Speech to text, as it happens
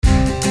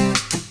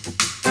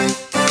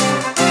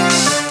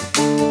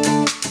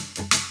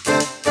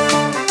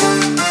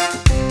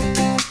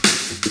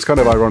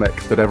kind of ironic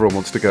that everyone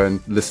wants to go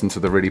and listen to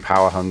the really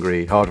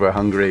power-hungry,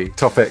 hardware-hungry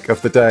topic of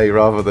the day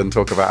rather than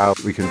talk about how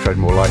we can tread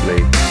more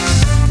lightly.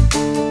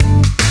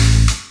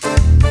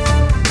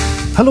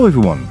 Hello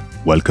everyone,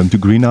 welcome to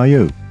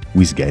Green.io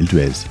with Gaël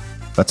Duez.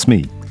 That's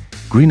me.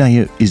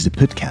 Green.io is a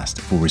podcast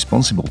for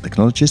responsible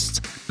technologists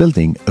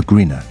building a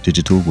greener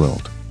digital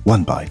world,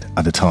 one bite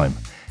at a time.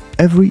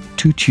 Every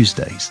 2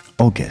 Tuesdays,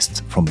 our guests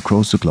from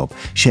across the globe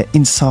share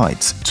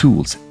insights,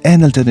 tools,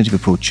 and alternative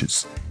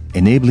approaches,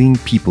 enabling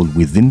people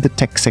within the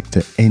tech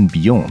sector and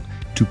beyond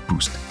to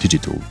boost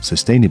digital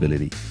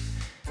sustainability.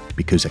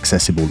 Because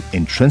accessible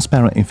and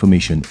transparent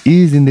information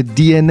is in the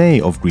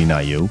DNA of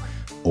Green.io,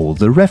 all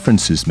the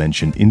references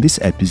mentioned in this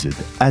episode,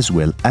 as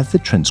well as the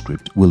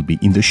transcript, will be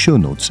in the show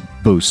notes,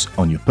 both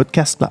on your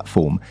podcast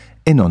platform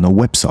and on our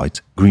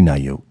website,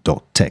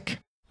 greenio.tech.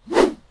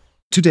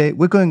 Today,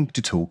 we're going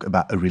to talk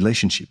about a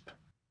relationship.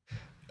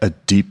 A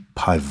deep,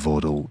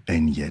 pivotal,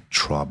 and yet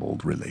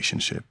troubled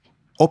relationship.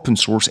 Open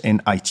source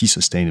and IT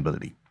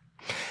sustainability.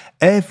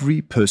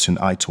 Every person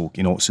I talk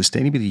in our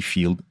sustainability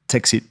field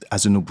takes it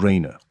as a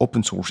no-brainer.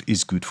 Open source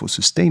is good for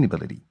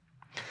sustainability.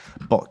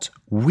 But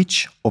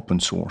which open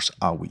source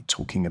are we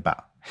talking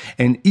about?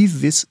 And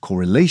is this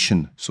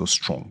correlation so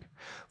strong?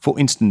 For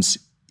instance,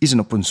 is an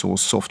open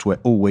source software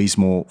always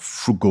more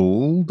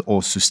frugal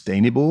or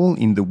sustainable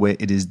in the way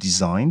it is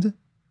designed?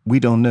 We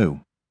don't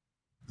know.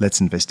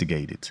 Let's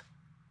investigate it.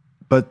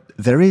 But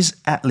there is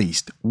at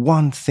least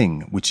one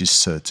thing which is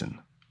certain.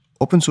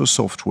 Open source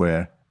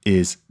software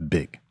is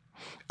big.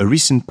 A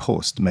recent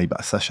post made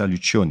by Sasha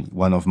Lucioni,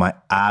 one of my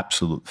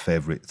absolute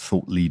favorite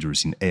thought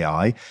leaders in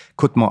AI,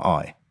 caught my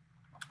eye.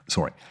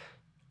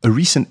 A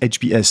recent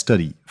HBS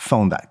study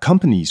found that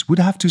companies would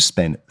have to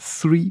spend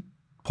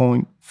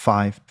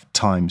 3.5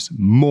 times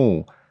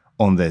more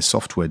on their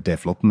software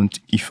development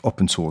if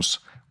open source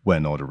were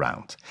not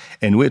around.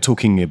 And we're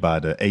talking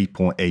about an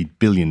 $8.8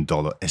 billion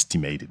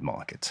estimated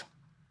market.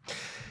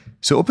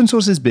 So open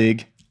source is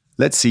big.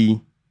 Let's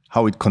see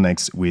how it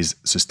connects with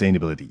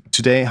sustainability.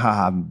 Today,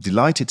 I'm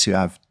delighted to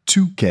have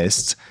two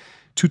guests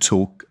to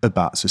talk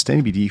about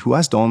sustainability who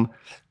has done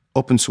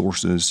open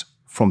sources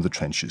from the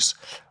trenches.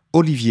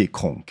 Olivier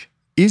Cronk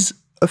is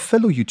a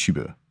fellow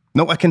YouTuber.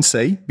 Now I can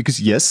say, because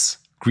yes,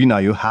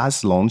 Green.io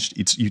has launched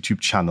its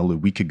YouTube channel a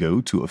week ago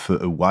to offer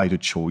a wider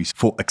choice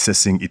for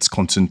accessing its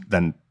content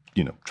than,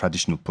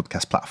 traditional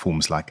podcast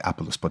platforms like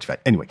Apple or Spotify.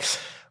 Anyway,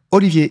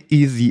 Olivier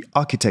is the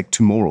Architect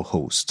Tomorrow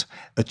host,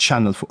 a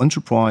channel for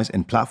enterprise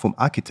and platform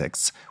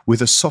architects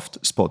with a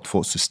soft spot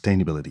for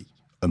sustainability,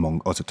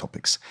 among other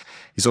topics.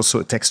 He's also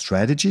a tech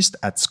strategist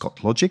at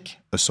ScottLogic,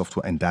 a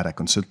software and data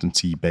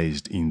consultancy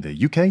based in the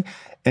UK,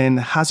 and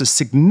has a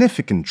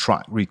significant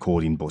track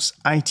record in both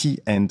IT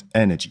and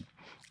energy.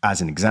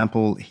 As an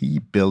example, he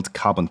built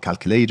carbon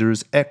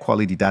calculators, air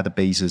quality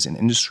databases, and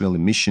industrial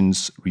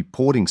emissions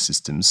reporting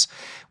systems,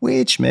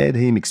 which made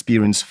him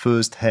experience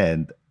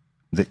firsthand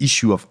the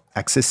issue of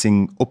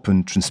accessing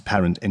open,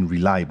 transparent, and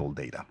reliable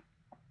data.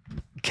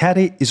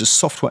 Kate is a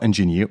software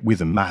engineer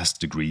with a master's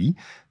degree,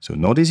 so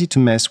not easy to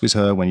mess with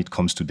her when it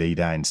comes to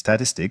data and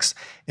statistics,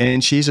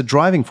 and she is a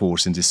driving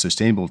force in this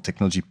sustainable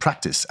technology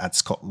practice at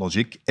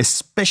ScottLogic,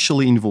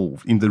 especially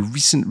involved in the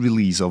recent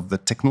release of the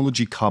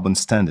Technology Carbon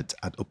Standard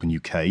at Open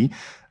UK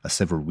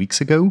several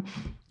weeks ago,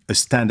 a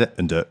standard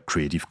under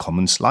Creative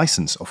Commons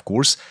license, of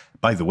course.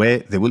 By the way,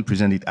 they will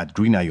present it at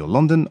Green.io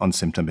London on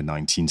September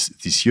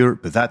 19th this year,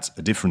 but that's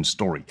a different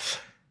story.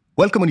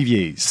 Welcome,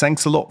 Olivier.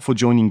 Thanks a lot for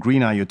joining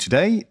Green.io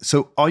today.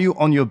 So are you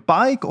on your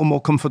bike or more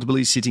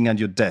comfortably sitting at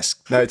your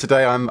desk? No,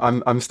 today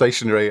I'm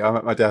stationary. I'm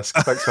at my desk.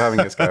 Thanks for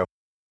having us, Gaël.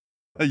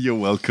 You're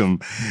welcome.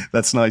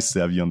 That's nice to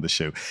have you on the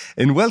show.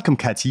 And welcome,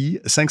 Cathy.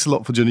 Thanks a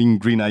lot for joining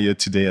Green.io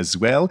today as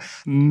well.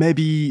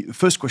 Maybe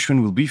first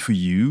question will be for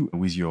you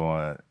with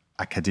your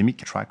academic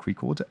track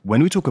record.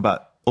 When we talk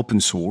about open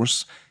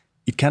source,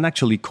 it can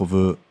actually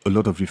cover a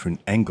lot of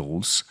different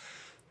angles.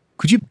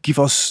 Could you give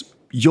us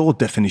your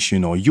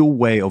definition or your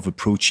way of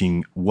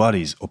approaching what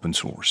is open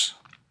source?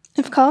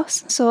 Of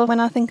course. So when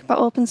I think about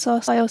open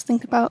source, I always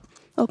think about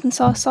open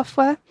source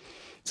software.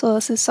 So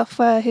this is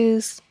software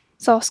whose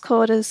source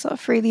code is sort of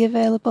freely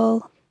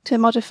available to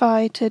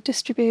modify, to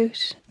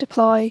distribute,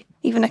 deploy,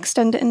 even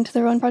extend it into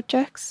their own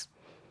projects.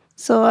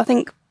 So I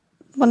think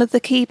one of the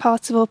key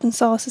parts of open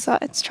source is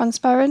that it's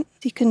transparent.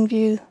 You can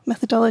view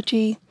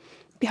methodology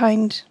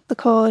behind the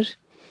code.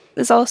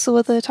 There's also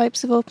other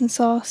types of open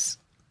source,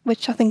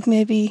 which I think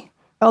maybe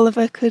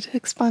Oliver could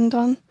expand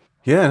on.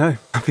 Yeah, no,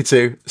 happy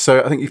to.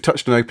 So I think you've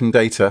touched on open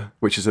data,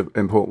 which is an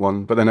important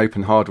one, but then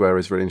open hardware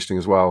is really interesting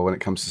as well when it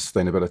comes to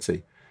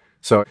sustainability.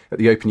 So at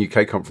the Open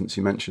UK conference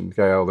you mentioned,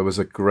 Gaël, there was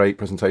a great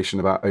presentation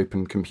about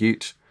open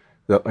compute,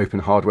 the open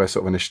hardware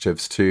sort of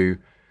initiatives to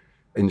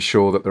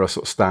ensure that there are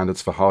sort of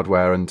standards for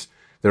hardware. And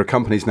there are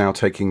companies now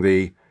taking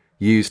the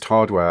used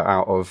hardware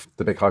out of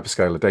the big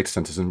hyperscaler data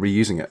centers and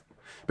reusing it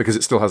because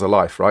it still has a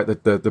life, right?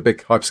 The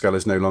big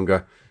hyperscalers no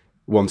longer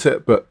want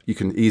it, but you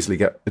can easily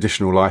get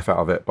additional life out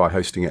of it by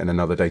hosting it in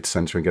another data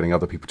center and getting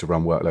other people to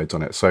run workloads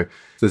on it. So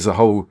there's a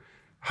whole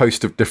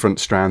host of different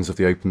strands of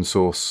the open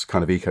source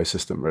kind of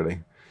ecosystem, really.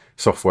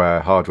 software,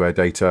 hardware,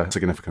 data,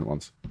 significant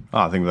ones.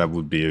 I think that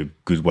would be a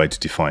good way to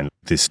define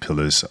these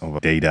pillars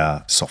of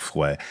data,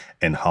 software,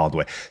 and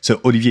hardware.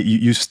 So, Olivier,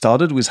 you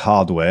started with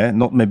hardware,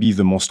 not maybe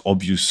the most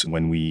obvious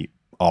when we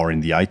are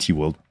in the IT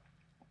world.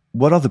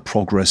 What are the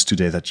progress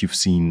today that you've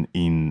seen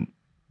in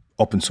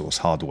open source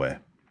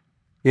hardware?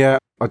 Yeah,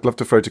 I'd love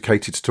to throw to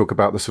Katie to talk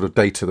about the sort of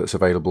data that's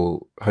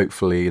available,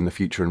 hopefully in the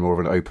future in more of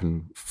an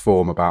open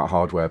form about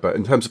hardware. But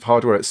in terms of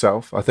hardware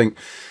itself, I think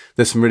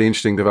there's some really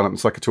interesting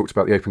developments. Like I talked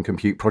about the Open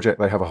Compute project,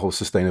 they have a whole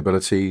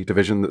sustainability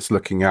division that's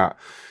looking at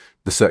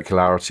the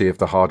circularity of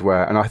the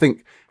hardware. And I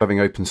think having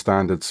open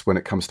standards when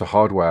it comes to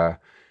hardware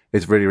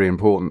is really, really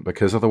important,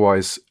 because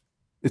otherwise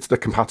it's the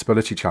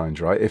compatibility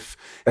challenge, right? If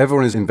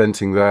everyone is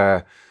inventing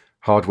their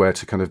hardware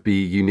to kind of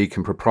be unique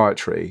and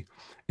proprietary,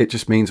 it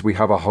just means we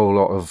have a whole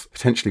lot of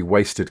potentially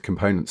wasted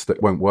components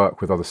that won't work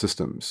with other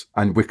systems.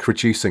 And we're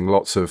producing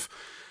lots of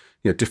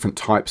different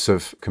types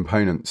of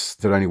components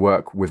that only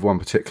work with one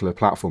particular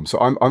platform. So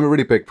I'm a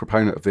really big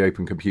proponent of the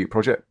Open Compute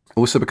project,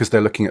 also because they're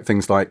looking at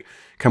things like,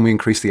 can we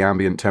increase the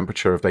ambient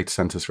temperature of data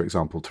centers, for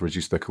example, to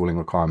reduce their cooling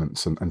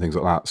requirements and things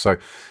like that. So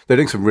they're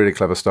doing some really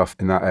clever stuff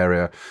in that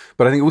area.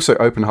 But I think also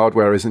open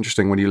hardware is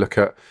interesting when you look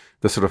at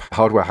the sort of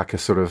hardware hacker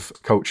sort of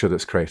culture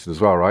that's created as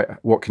well, right?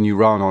 What can you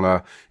run on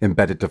a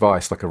embedded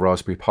device like a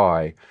Raspberry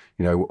Pi?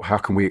 How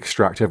can we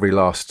extract every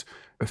last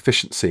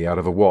efficiency out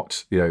of a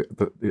watt, a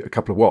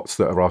couple of watts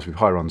that a Raspberry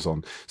Pi runs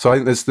on. So I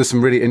think there's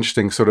some really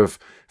interesting sort of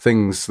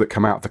things that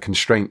come out, the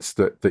constraints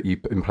that you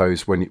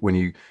impose when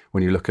you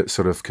look at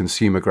sort of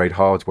consumer grade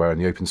hardware and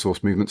the open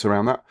source movements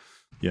around that.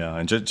 Yeah,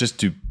 and just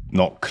to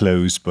not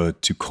close,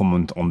 but to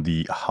comment on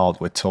the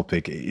hardware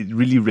topic, it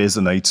really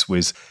resonates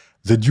with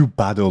the new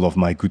battle of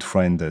my good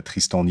friend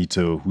Tristan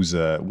Nito, who's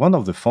one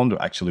of the founder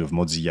actually of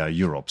Mozilla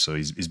Europe. So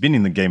he's been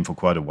in the game for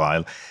quite a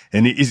while,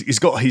 and he's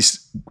got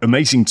his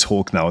amazing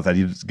talk now that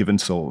he's given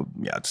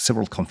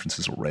several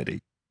conferences already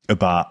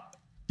about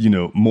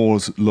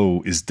Moore's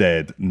law is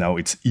dead. Now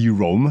it's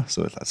eROM.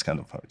 So that's kind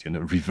of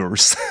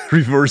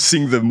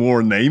reversing the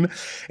Moore name.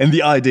 And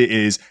the idea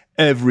is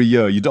every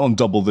year you don't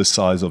double the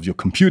size of your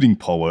computing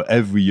power.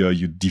 Every year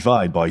you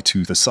divide by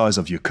 2 the size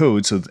of your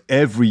code. So that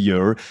every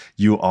year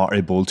you are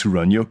able to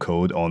run your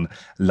code on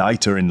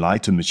lighter and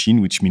lighter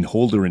machine, which means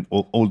older and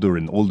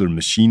older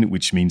machine,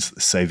 which means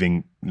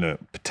saving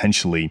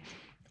potentially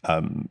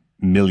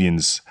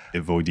millions,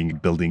 avoiding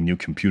building new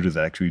computers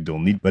that actually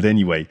don't need. But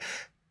anyway,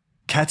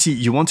 Katie,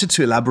 you wanted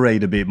to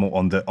elaborate a bit more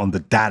on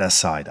the data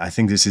side. I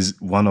think this is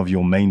one of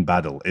your main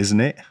battle, isn't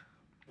it?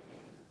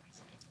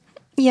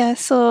 Yeah,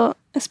 so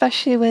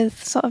especially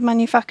with sort of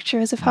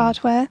manufacturers of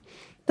hardware,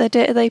 the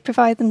data they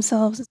provide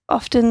themselves,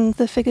 often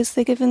the figures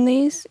they give in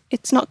these,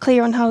 it's not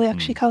clear on how they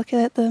actually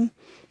calculate them.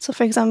 So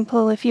for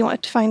example, if you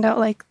wanted to find out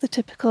like the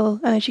typical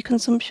energy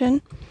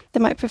consumption,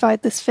 they might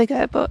provide this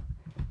figure, but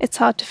it's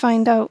hard to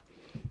find out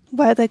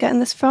where they're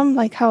getting this from,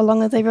 like how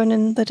long are they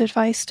running the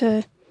device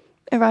to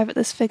arrive at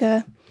this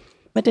figure.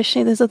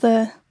 Additionally, there's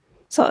other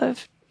sort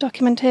of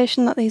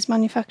documentation that these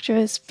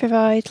manufacturers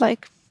provide,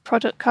 like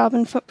product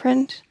carbon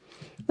footprint,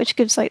 which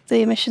gives like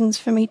the emissions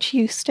from each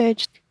use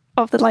stage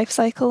of the life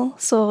cycle.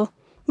 So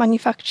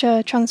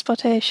manufacture,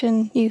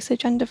 transportation,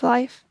 usage, end of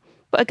life.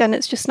 But again,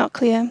 it's just not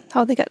clear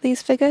how they get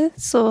these figures.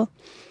 So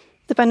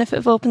the benefit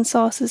of open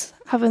source is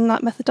having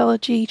that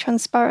methodology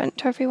transparent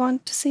to everyone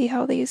to see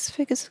how these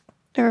figures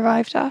are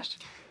arrived at.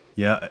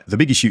 Yeah, the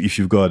big issue if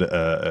you've got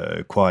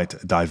a quite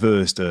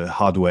diverse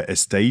hardware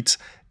estate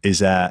is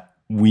that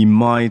we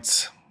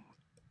might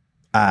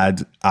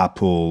add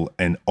Apple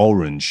and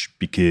Orange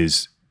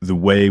because the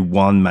way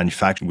one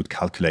manufacturer would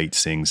calculate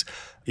things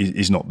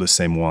is not the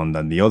same one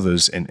than the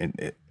others.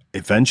 And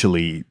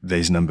eventually,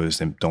 these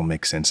numbers don't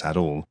make sense at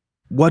all.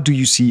 What do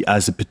you see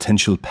as a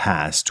potential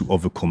path to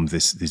overcome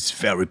this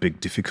very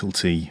big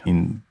difficulty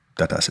in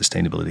data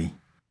sustainability?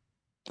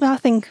 Well, I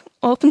think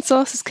open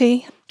source is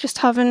key. Just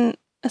having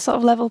a sort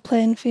of level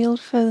playing field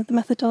for the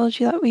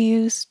methodology that we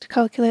use to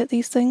calculate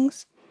these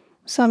things.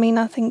 So,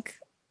 I think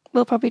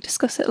we'll probably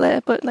discuss it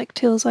later, but like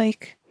tools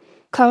like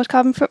cloud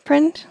carbon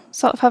footprint,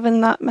 sort of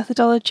having that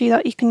methodology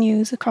that you can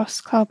use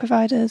across cloud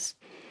providers.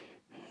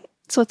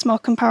 So it's more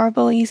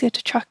comparable, easier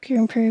to track your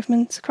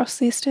improvements across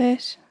the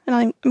estate.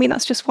 And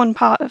that's just one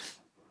part of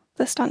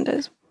the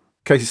standards.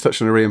 Katie's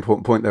touched on a really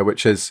important point there,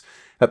 which is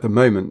at the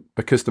moment,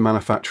 because the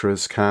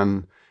manufacturers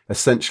can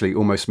essentially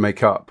almost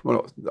make up,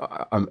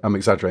 I'm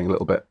exaggerating a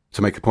little bit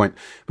to make a point,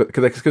 but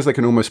because they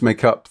can almost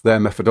make up their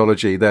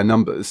methodology, their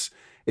numbers,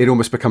 it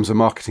almost becomes a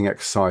marketing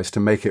exercise to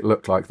make it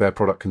look like their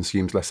product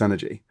consumes less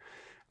energy.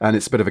 And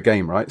it's a bit of a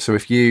game, right? So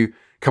if you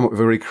come up with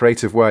a really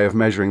creative way of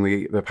measuring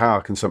the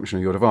power consumption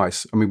of your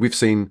device, we've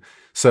seen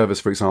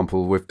servers, for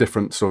example, with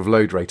different sort of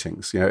load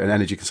ratings, and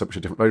energy consumption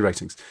of different load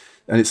ratings.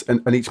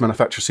 And each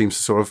manufacturer seems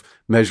to sort of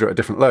measure at a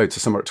different load. So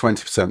some are at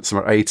 20%, some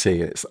are at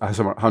 80%,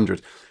 some are at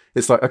 100%.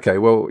 It's like, okay,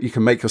 well, you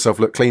can make yourself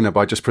look cleaner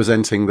by just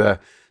presenting the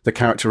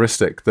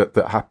characteristic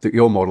that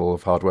your model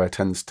of hardware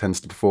tends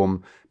to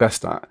perform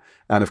best at.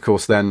 And of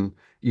course, then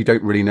you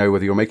don't really know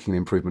whether you're making an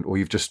improvement or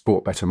you've just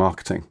bought better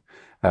marketing.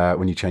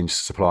 when you change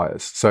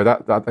suppliers. So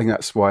that I think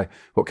that's why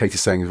what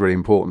Katie's saying is really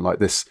important. Like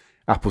this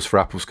apples for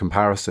apples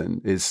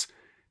comparison is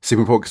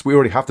super important because we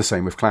already have the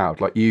same with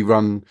cloud. Like you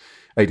run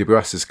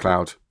AWS's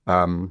cloud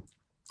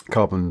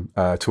carbon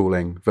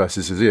tooling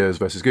versus Azure's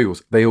versus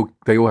Google's. They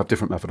all have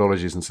different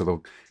methodologies, and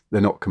so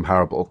they're not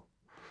comparable.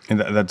 And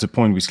that's the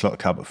point with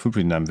carbon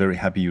footprint. And I'm very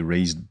happy you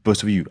raised,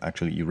 both of you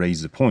actually, you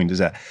raised the point, is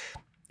that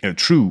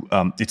true,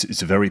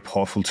 it's a very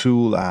powerful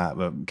tool.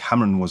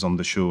 Cameron was on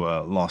the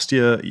show last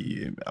year.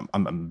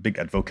 I'm a big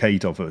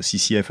advocate of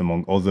CCF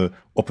among other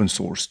open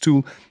source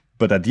tools.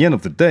 But at the end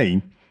of the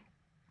day,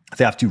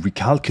 they have to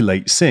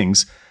recalculate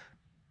things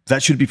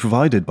that should be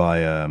provided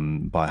by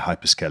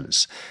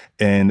hyperscalers.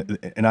 And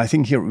I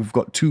think here we've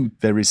got two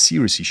very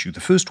serious issues. The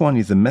first one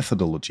is the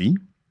methodology.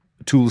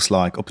 Tools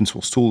like open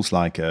source tools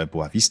like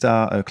Boa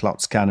Vista,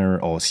 Cloud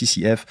Scanner, or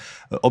CCF.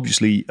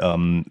 Obviously,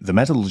 the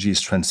methodology is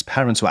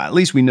transparent, so at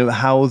least we know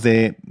how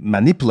they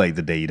manipulate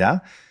the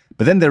data.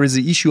 But then there is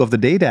the issue of the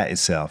data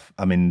itself.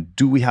 I mean,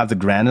 do we have the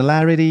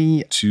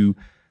granularity to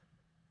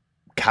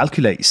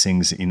calculate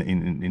things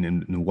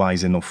in a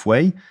wise enough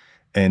way?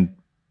 And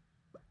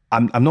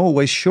I'm not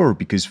always sure,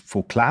 because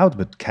for cloud,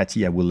 but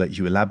Katie, I will let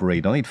you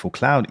elaborate on it. For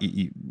cloud,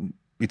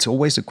 it's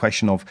always a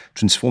question of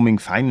transforming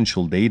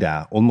financial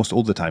data, almost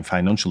all the time,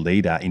 financial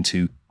data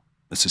into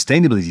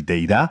sustainability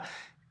data.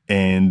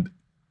 And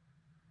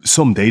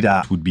some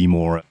data would be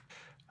more,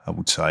 I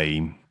would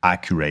say,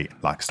 accurate,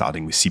 like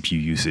starting with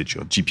CPU usage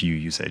or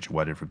GPU usage or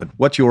whatever. But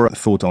what's your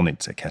thought on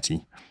it,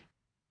 Katie?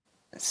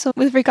 So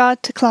with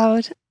regard to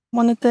cloud,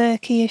 one of the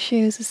key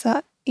issues is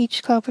that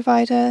each cloud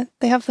provider,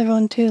 they have their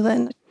own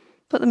tooling,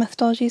 but the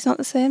methodology is not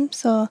the same.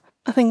 So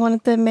I think one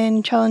of the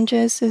main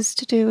challenges is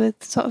to do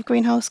with sort of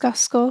greenhouse gas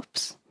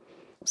scopes.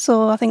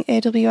 So I think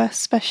AWS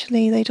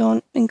especially, they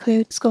don't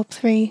include scope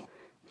 3.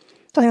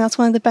 I think that's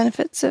one of the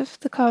benefits of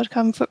the Cloud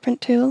Carbon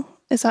Footprint tool,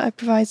 is that it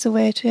provides a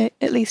way to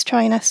at least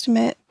try and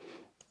estimate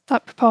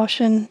that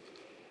proportion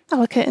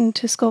allocating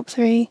to scope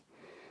 3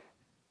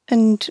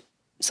 and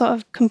sort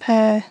of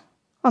compare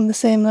on the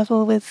same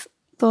level with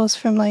those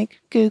from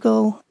like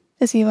Google,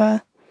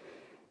 Azure.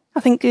 I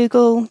think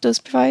Google does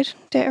provide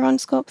data on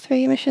scope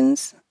 3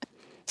 emissions.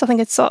 So I think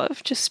it's sort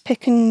of just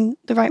picking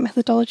the right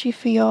methodology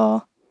for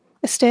your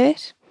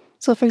estate.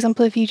 So for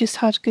example, if you just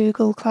had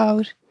Google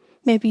Cloud,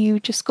 maybe you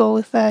just go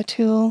with their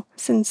tool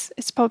since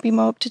it's probably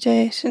more up to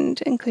date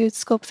and includes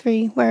scope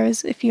 3.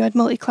 Whereas if you had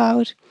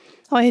multi-cloud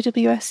or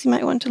AWS, you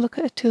might want to look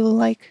at a tool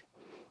like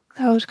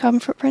Cloud Carbon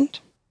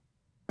Footprint.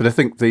 But I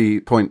think the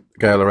point,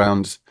 Gail,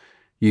 around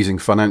using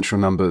financial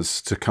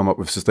numbers to come up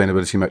with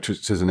sustainability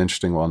metrics is an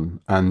interesting one.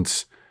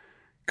 And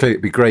clearly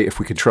it'd be great if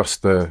we could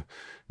trust the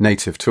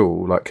native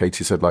tool, like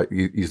Katie said, like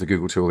use the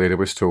Google tool, the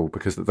AWS tool,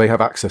 because they have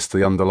access to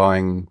the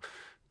underlying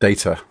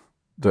data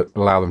that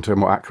allow them to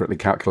more accurately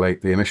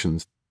calculate the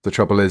emissions. The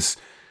trouble is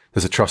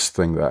there's a trust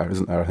thing there,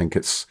 isn't there? I think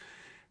it's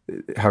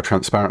how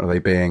transparent are they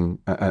being,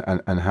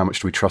 and how much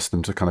do we trust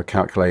them to kind of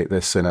calculate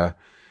this in a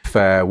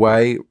fair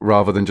way,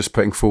 rather than just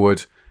putting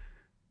forward,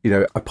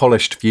 a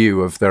polished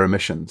view of their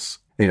emissions,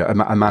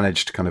 a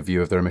managed kind of view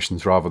of their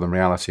emissions rather than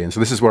reality. And so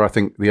this is where I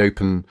think the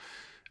open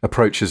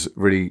approaches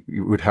really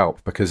would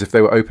help, because if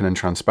they were open and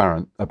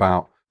transparent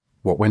about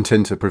what went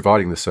into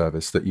providing the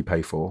service that you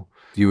pay for,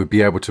 you would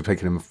be able to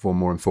make a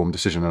more informed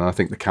decision. And I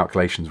think the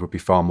calculations would be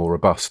far more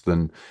robust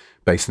than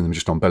basing them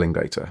just on billing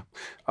data.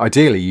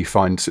 Ideally, you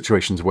find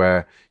situations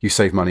where you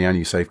save money and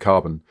you save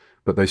carbon,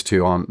 but those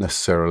two aren't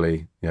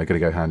necessarily going to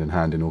go hand in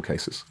hand in all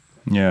cases.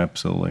 Yeah,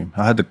 absolutely.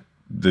 I had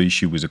the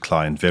issue with a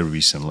client very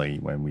recently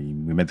when we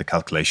made the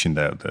calculation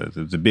that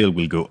the bill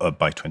will go up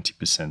by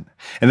 20%.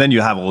 And then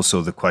you have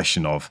also the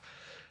question of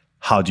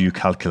how do you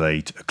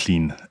calculate a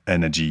clean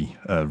energy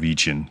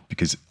region?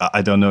 Because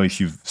I don't know if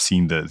you've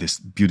seen this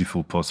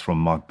beautiful post from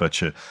Mark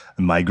Butcher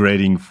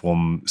migrating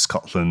from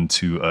Scotland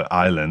to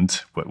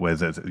Ireland, where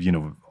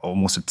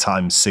almost a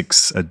times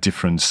 6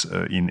 difference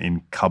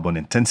in carbon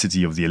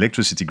intensity of the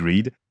electricity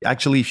grid.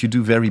 Actually, if you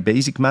do very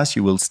basic math,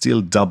 you will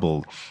still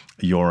double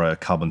your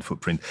carbon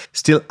footprint.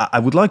 Still, I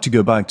would like to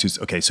go back to,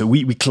 so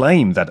we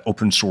claim that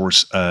open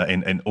source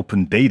and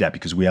open data,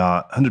 because we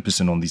are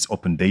 100% on this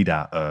open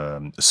data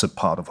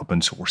subpart of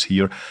open source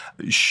here,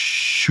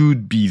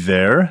 should be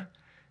there.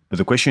 But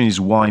the question is,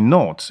 why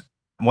not?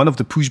 One of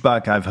the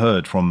pushback I've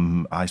heard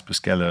from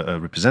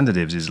hyperscaler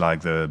representatives is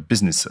like the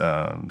business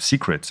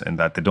secrets, and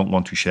that they don't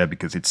want to share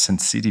because it's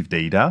sensitive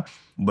data.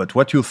 But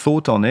what's your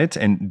thought on it?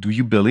 And do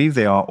you believe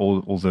there are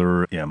all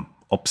other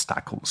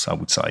obstacles, I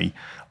would say,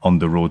 on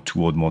the road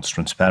toward more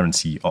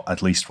transparency, or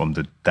at least from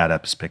the data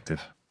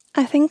perspective?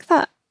 I think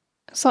that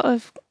sort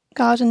of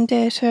garden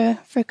data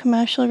for a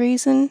commercial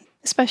reason,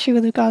 especially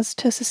with regards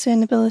to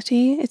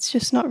sustainability, it's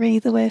just not really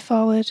the way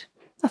forward.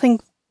 I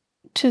think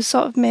to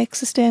sort of make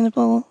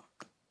sustainable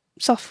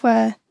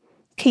software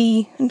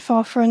key and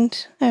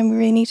forefront, we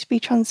really need to be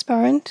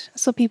transparent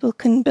so people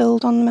can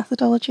build on the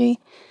methodology.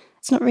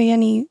 It's not really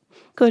any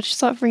good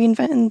sort of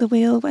reinventing the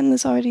wheel when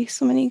there's already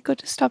so many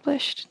good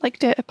established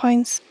data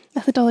points,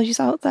 methodologies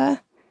out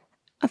there.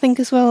 I think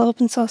as well,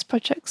 open source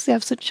projects, they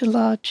have such a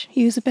large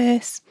user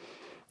base,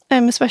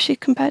 especially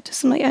compared to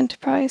some like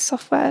enterprise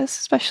softwares,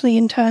 especially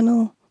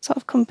internal sort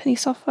of company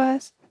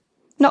softwares.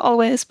 Not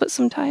always, but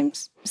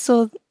sometimes.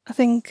 So I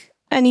think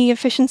any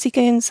efficiency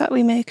gains that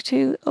we make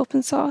to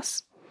open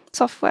source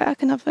software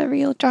can have a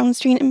real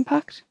downstream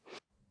impact.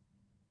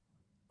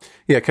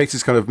 Yeah,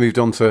 Katie's kind of moved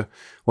on to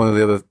one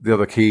of the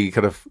other key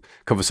kind of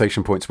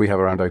conversation points we have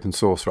around open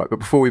source, right? But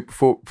before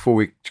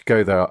we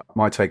go there,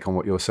 my take on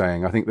what you're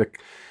saying, I think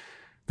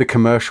the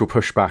commercial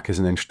pushback is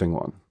an interesting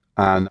one,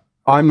 and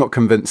I'm not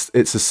convinced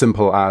it's as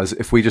simple as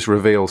if we just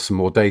reveal some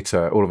more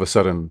data, all of a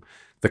sudden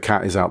the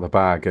cat is out the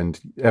bag and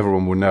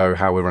everyone will know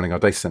how we're running our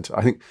data center.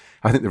 I think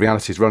the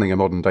reality is running a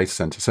modern data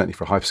center, certainly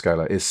for a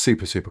hyperscaler, is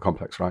super, super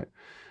complex, right?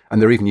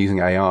 And they're even using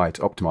AI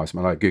to optimize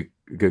them. Like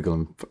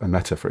Google and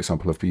Meta, for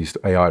example, have used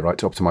AI, right,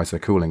 to optimize their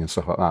cooling and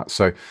stuff like that.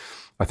 So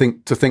I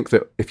think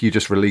that if you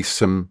just release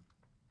some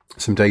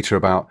data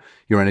about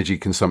your energy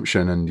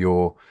consumption and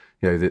your,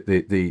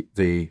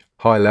 the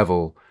high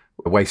level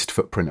waste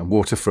footprint and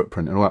water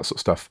footprint and all that sort of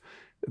stuff,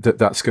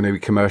 that's going to be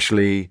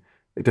commercially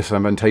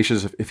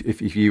disadvantageous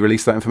if you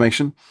release that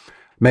information,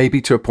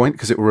 maybe to a point,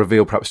 because it will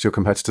reveal perhaps to your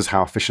competitors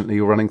how efficiently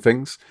you're running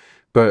things.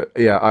 But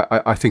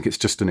yeah, I think it's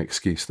just an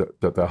excuse that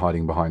they're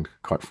hiding behind,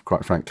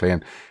 quite frankly.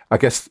 And I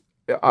guess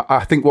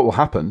I think what will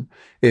happen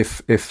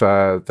if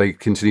they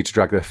continue to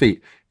drag their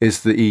feet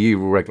is the EU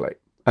will regulate.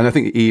 And I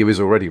think the EU is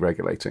already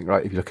regulating,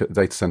 right? If you look at the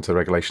data center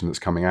regulation that's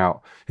coming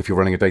out, if you're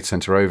running a data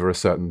center over a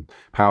certain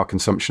power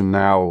consumption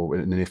now or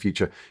in the near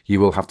future,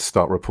 you will have to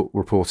start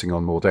reporting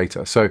on more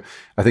data. So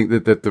I think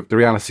that the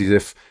reality is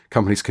if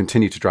companies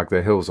continue to drag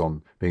their heels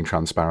on being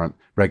transparent,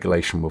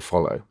 regulation will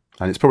follow.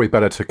 And it's probably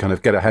better to kind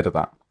of get ahead of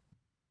that.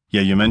 Yeah,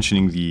 you're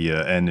mentioning the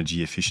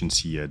energy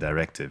efficiency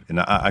directive.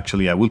 And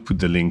I will put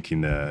the link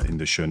in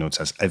the show notes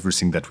as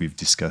everything that we've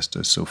discussed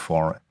so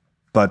far.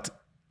 But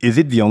is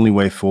it the only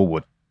way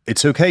forward?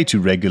 It's okay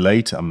to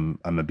regulate. I'm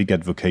a big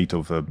advocate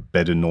of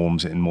better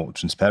norms and more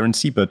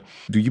transparency. But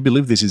do you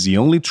believe this is the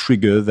only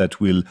trigger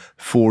that will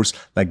force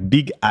like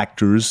big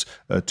actors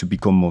to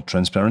become more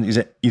transparent?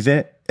 Is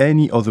there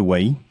any other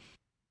way?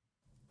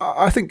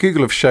 I think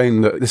Google have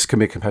shown that this can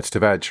be a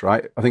competitive edge,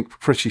 right? I think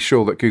pretty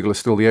sure that Google are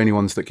still the only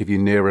ones that give you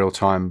near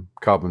real-time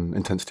carbon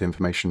intensity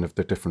information of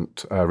the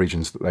different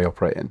regions that they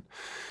operate in.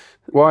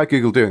 Why are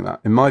Google doing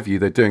that? In my view,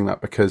 they're doing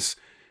that because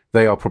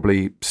they are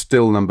probably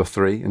still number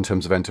 3 in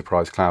terms of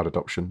enterprise cloud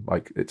adoption.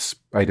 Like it's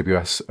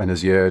AWS and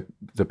Azure,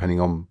 depending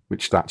on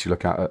which stats you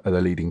look at, are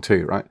the leading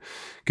 2, right?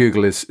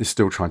 Google is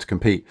still trying to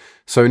compete.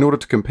 So in order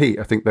to compete,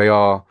 I think they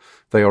are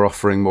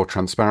offering more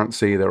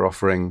transparency. They're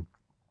offering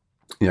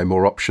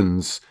more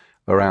options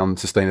around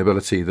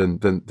sustainability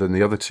than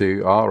the other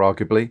 2 are,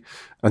 arguably.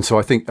 And so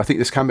I think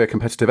this can be a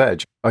competitive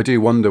edge. I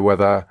do wonder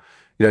whether,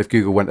 if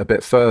Google went a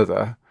bit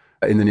further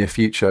in the near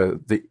future,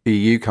 the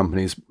EU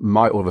companies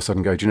might all of a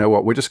sudden go, do you know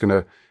what, we're just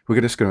going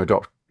to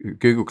adopt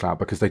Google Cloud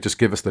because they just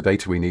give us the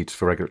data we need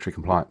for regulatory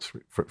compliance,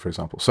 for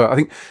example. So I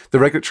think the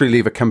regulatory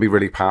lever can be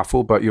really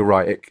powerful, but you're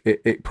right,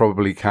 it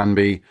probably can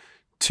be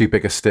too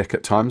big a stick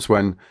at times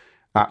when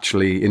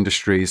actually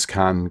industries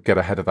can get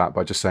ahead of that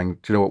by just saying,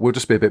 do you know what, we'll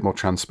just be a bit more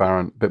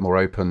transparent, a bit more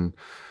open,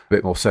 a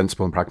bit more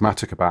sensible and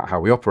pragmatic about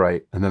how we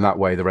operate. And then that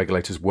way the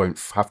regulators won't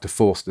have to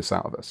force this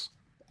out of us.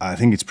 I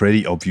think it's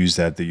pretty obvious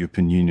that the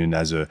European Union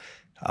has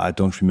I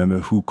don't remember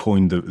who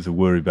coined the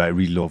word, but I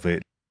really love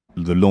it,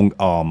 the long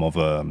arm of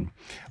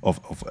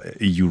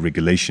EU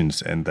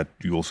regulations, and that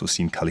you also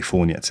see in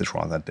California,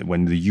 etc. That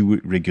when the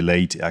EU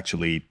regulate,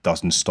 actually it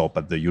doesn't stop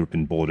at the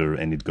European border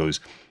and it goes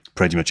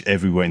pretty much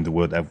everywhere in the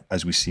world,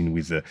 as we've seen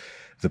with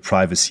the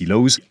privacy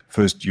laws.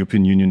 First,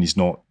 European Union is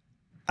not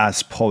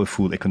as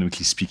powerful,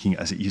 economically speaking,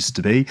 as it is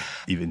today,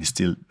 even it's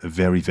still a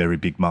very, very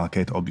big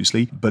market,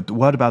 obviously. But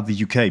what about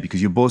the UK?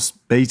 Because you're both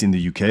based in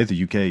the UK.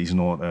 The UK is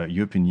not a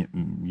European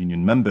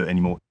Union member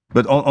anymore.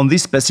 But on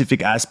this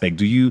specific aspect,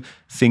 do you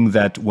think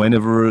that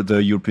whenever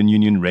the European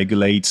Union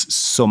regulates,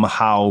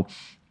 somehow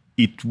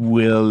it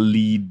will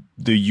lead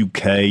the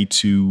UK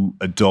to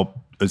adopt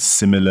a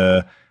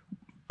similar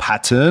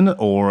pattern,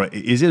 or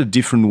is it a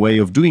different way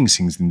of doing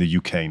things in the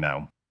UK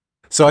now?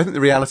 So I think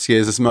the reality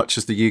is, as much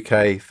as the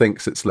UK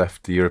thinks it's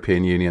left the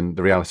European Union,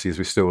 the reality is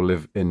we still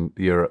live in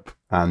Europe,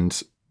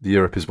 and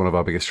Europe is one of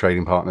our biggest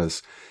trading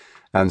partners.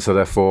 And so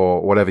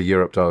therefore, whatever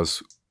Europe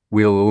does,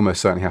 we'll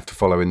almost certainly have to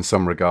follow in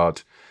some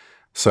regard.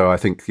 So I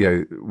think,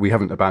 we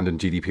haven't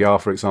abandoned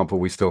GDPR, for example.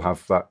 We still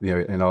have that,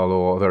 in our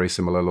law, a very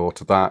similar law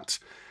to that.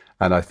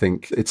 And I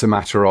think it's a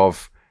matter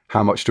of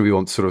how much do we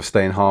want to sort of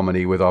stay in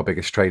harmony with our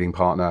biggest trading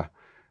partner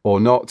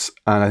or not.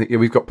 And I think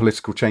we've got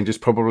political changes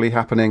probably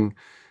happening,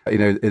 in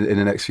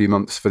the next few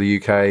months for the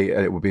UK,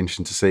 and it will be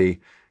interesting to see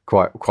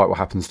quite what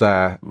happens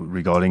there.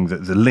 Regarding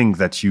the link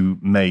that you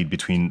made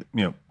between,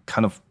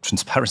 kind of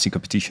transparency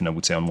competition, I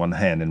would say, on one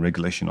hand, and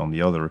regulation on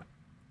the other,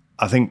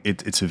 I think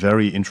it's a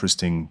very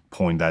interesting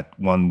point that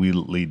one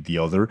will lead the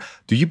other.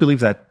 Do you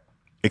believe that,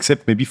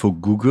 except maybe for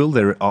Google,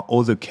 there are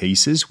other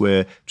cases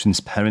where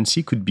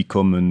transparency could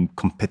become a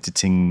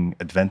competing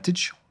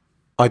advantage?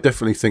 I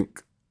definitely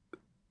think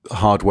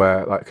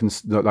hardware, like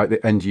the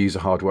end user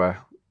hardware,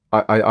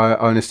 I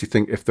honestly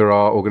think if there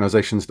are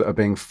organizations that are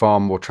being far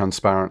more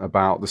transparent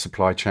about the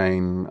supply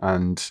chain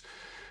and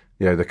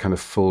the kind of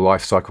full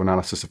life cycle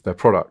analysis of their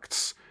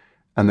products,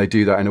 and they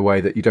do that in a way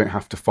that you don't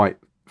have to fight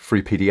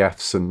through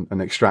PDFs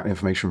and extract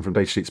information from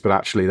data sheets, but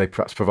actually they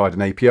perhaps provide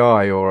an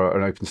API or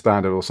an open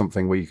standard or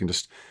something where you can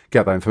just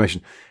get that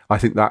information, I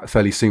think that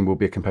fairly soon will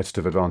be a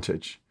competitive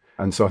advantage.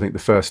 And so I think the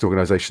first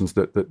organizations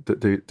that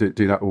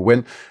do that will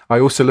win. I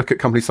also look at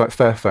companies like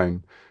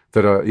Fairphone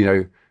that are,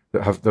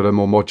 that are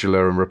more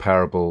modular and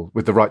repairable,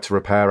 with the Right to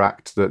Repair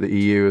Act that the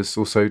EU has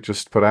also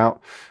just put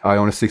out. I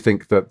honestly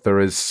think that there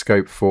is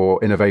scope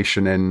for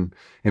innovation in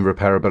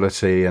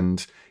repairability,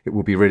 and it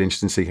will be really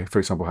interesting to see, for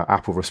example, how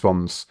Apple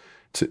responds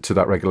to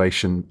that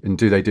regulation. And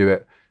do they do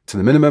it to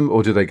the minimum,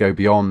 or do they go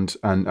beyond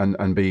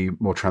and be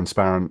more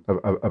transparent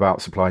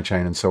about supply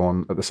chain and so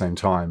on at the same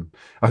time?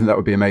 I think that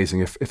would be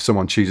amazing if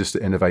someone chooses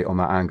to innovate on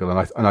that angle.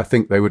 And I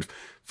think they would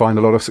find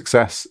a lot of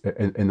success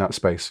in that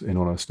space, in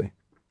all honesty.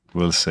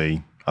 We'll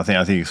see. I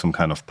think some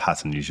kind of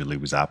pattern usually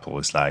with Apple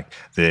is like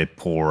they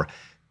pour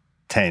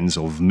tens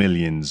of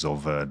millions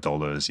of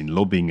dollars in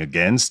lobbying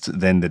against,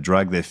 then they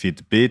drag their feet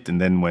a bit, and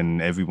then when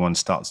everyone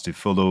starts to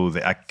follow, they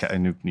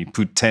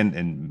put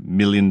 $10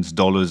 million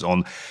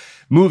on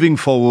moving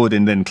forward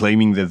and then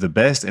claiming they're the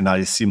best. And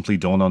I simply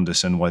don't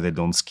understand why they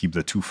don't skip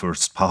the two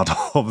first part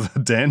of the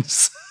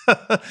dance.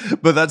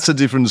 But that's a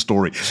different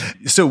story.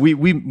 So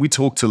we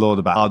talked a lot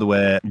about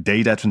hardware,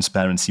 data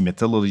transparency,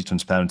 methodology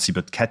transparency.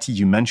 But Cathy,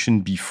 you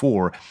mentioned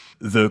before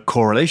the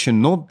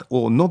correlation, not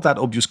that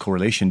obvious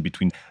correlation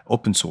between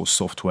open source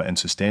software and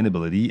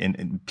sustainability.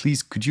 And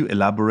please, could you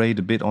elaborate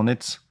a bit on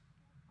it?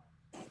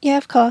 Yeah,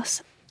 of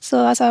course.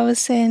 So as I was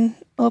saying,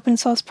 open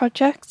source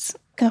projects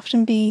can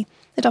often be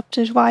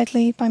adopted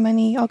widely by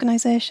many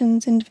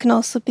organisations and can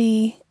also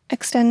be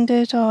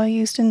extended or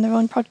used in their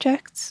own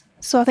projects.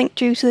 So I think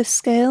due to this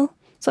scale,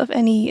 sort of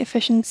any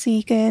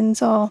efficiency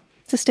gains or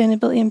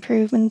sustainability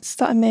improvements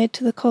that are made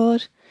to the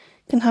code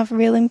can have a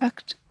real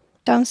impact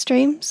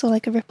downstream, so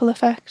like a ripple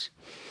effect.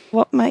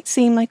 What might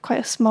seem like quite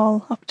a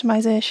small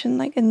optimization,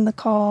 like in the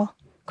core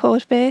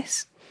code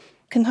base,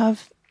 can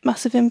have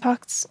massive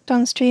impacts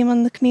downstream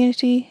on the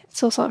community.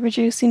 So sort of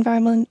reduce the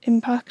environmental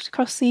impact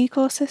across the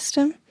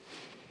ecosystem.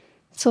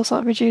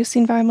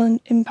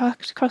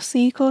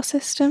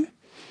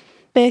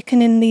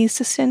 Baking in these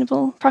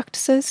sustainable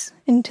practices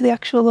into the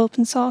actual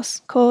open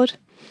source code.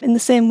 In the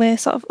same way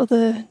sort of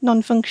other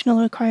non-functional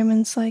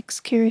requirements like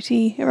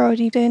security are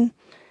already in,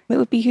 it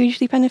would be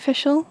hugely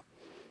beneficial,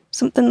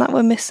 something that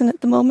we're missing at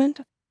the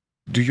moment.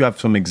 Do you have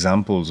some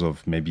examples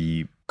of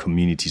maybe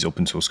communities,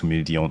 open source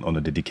community on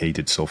a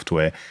dedicated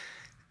software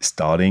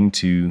starting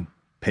to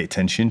pay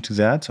attention to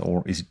that,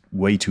 or is it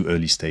way too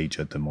early stage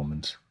at the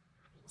moment?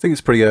 I think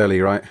it's pretty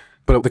early, right?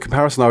 But the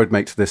comparison I would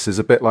make to this is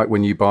a bit like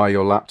when you buy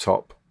your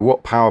laptop.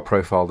 What power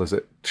profile does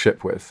it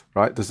ship with,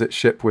 right? Does it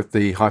ship with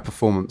the high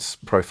performance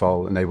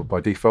profile enabled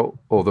by default,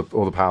 or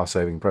the power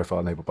saving profile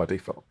enabled by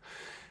default?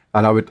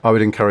 And I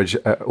would encourage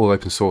all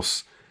open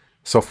source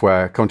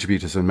software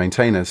contributors and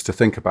maintainers to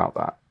think about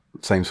that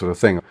same sort of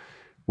thing.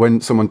 When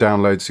someone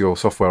downloads your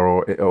software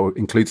or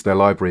includes their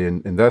library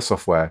in their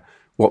software,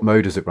 what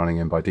mode is it running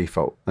in by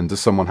default? And does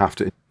someone have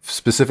to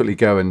specifically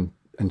go and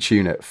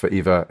tune it for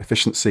either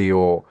efficiency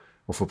or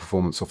for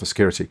performance or for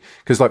security?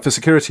 Because like for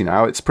security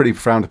now, it's pretty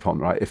frowned upon,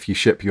 right? If you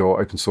ship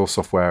your open source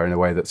software in a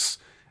way that's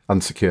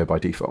unsecure by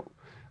default.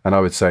 And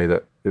I would say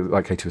that,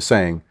 like Katie was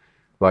saying,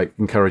 like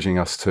encouraging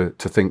us to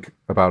think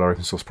about our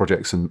open source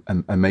projects and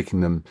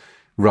making them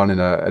run in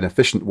an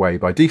efficient way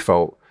by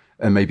default.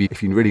 And maybe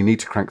if you really need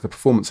to crank the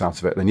performance out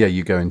of it, then yeah,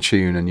 you go and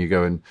tune and you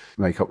go and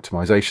make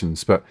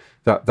optimizations. But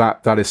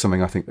that is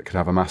something I think that could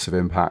have a massive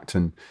impact.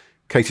 And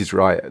Katie's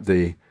right,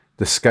 the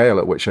scale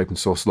at which open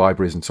source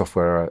libraries and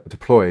software are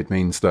deployed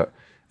means that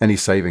any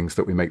savings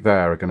that we make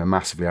there are going to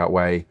massively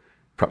outweigh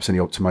perhaps any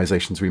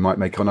optimizations we might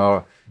make on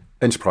our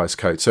enterprise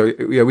code. So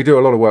yeah, we do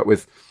a lot of work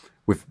with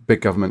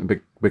big government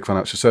and big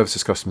financial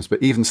services customers,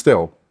 but even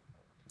still,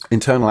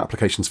 internal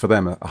applications for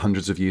them are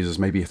hundreds of users,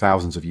 maybe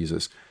thousands of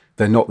users.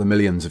 They're not the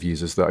millions of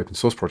users that open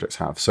source projects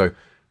have. So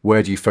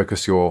where do you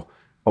focus your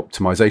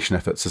optimization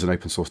efforts as an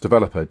open source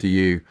developer? Do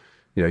you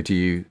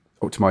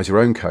optimize your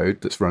own code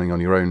that's running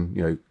on your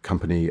own,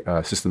 company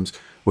systems,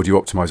 or do you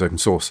optimize open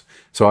source?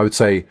 So I would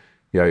say,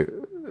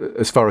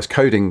 as far as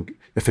coding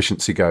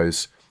efficiency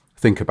goes,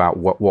 think about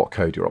what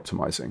code you're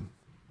optimizing.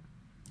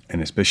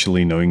 And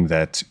especially knowing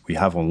that we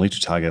have only to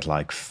target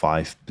like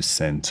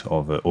 5%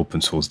 of open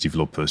source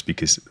developers,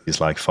 because it's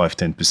like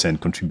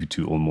 5-10% contribute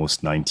to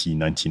almost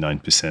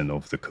 99%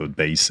 of the code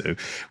base. So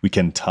we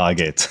can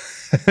target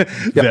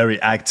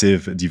very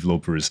active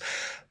developers.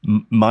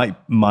 My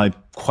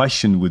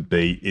question would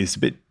be, is a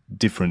bit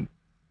different.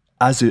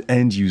 As an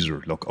end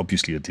user, like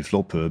obviously a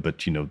developer,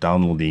 but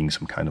downloading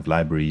some kind of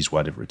libraries,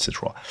 whatever,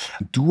 etc.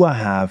 Do I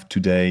have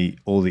today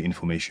all the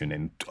information?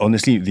 And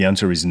honestly, the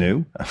answer is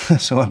no.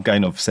 So I'm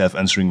kind of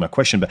self-answering my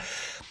question. But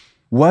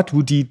what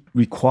would it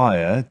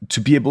require to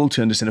be able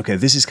to understand, okay,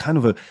 this is kind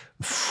of a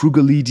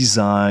frugally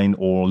designed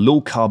or low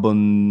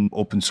carbon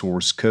open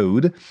source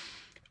code?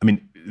 I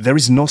mean, there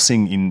is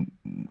nothing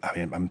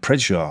I'm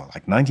pretty sure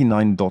like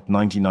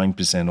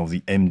 99.99% of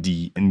the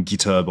MD in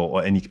GitHub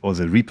or any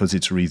other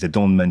repository, they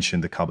don't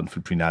mention the carbon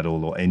footprint at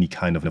all or any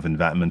kind of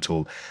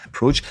environmental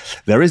approach.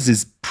 There is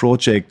this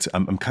project,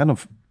 I'm kind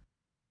of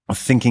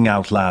thinking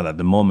out loud at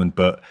the moment,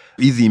 but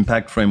is the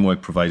impact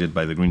framework provided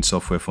by the Green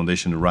Software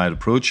Foundation the right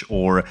approach,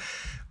 or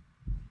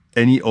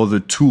any other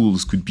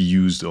tools could be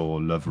used or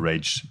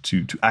leveraged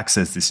to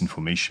access this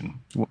information?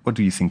 What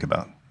do you think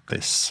about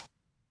this?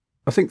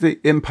 I think the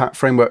impact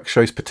framework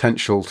shows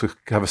potential to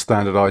have a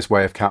standardized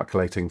way of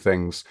calculating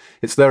things.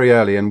 It's very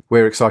early, and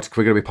we're excited.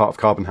 We're going to be part of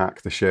Carbon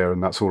Hack this year,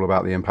 and that's all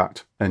about the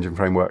impact engine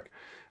framework.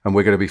 And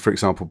we're going to be, for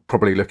example,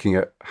 probably looking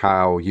at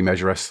how you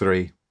measure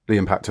S3, the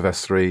impact of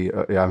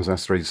S3, the Amazon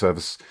S3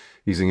 service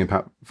using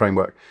impact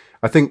framework.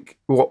 I think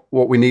what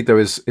we need, though,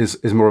 is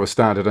more of a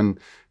standard. And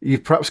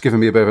you've perhaps given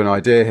me a bit of an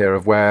idea here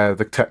of where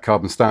the tech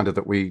carbon standard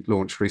that we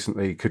launched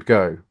recently could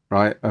go,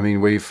 right? I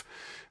mean, we've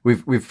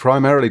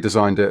primarily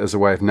designed it as a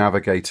way of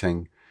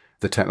navigating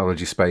the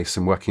technology space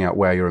and working out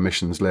where your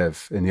emissions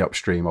live in the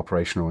upstream,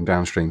 operational, and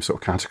downstream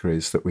sort of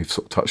categories that we've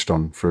sort of touched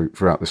on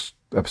throughout this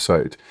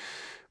episode.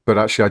 But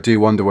actually, I do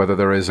wonder whether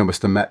there is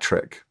almost a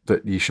metric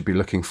that you should be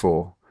looking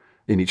for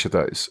in each of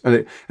those. And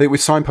I think we're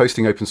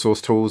signposting open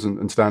source tools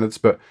and standards,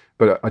 but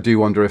I do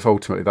wonder if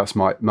ultimately that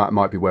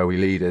might be where we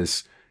lead,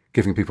 is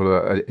giving people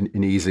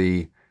an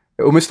easy,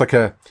 almost like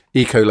a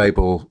eco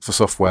label for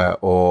software,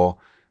 or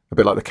a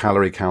bit like the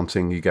calorie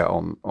counting you get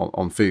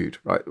on food,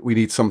 right? We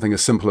need something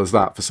as simple as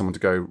that for someone to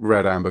go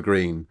red, amber,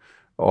 green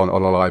on a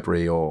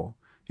library or,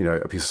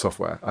 a piece of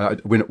software.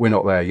 We're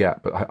not there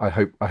yet, but I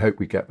hope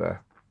we get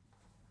there.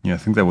 Yeah, I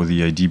think that was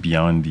the idea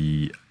behind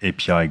the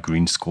API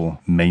Green Score,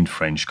 main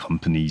French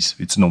companies.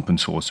 It's an open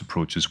source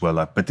approach as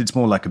well, but it's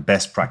more like a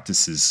best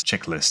practices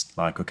checklist.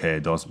 Like,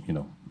 okay,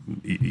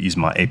 is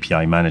my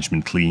API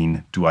management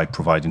clean? Do I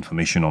provide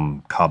information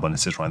on carbon,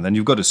 etc.? And then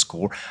you've got a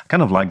score. I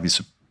kind of like this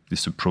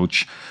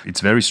approach. It's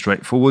very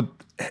straightforward.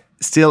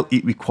 Still,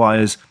 it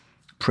requires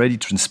pretty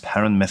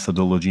transparent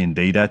methodology and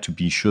data to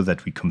be sure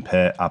that we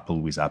compare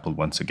apple with apple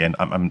once again.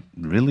 I'm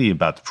really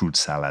about fruit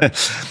salad.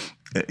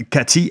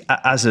 Cathy,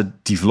 as a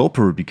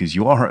developer, because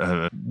you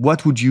are,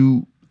 what would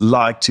you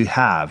like to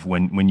have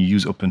when you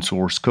use open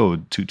source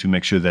code to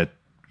make sure that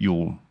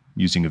you're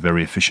using a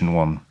very efficient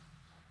one?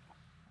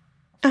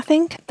 I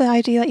think the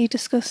idea that you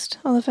discussed,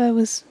 Oliver,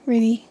 was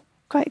really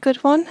quite a good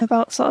one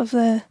about sort of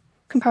the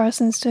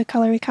comparisons to a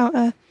calorie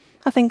counter.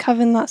 I think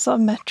having that sort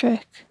of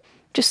metric,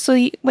 just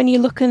so when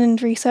you're looking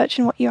and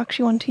researching what you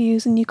actually want to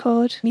use in your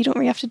code, you don't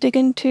really have to dig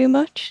in too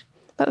much.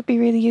 That would be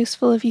really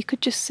useful if you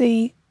could just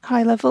see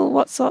high level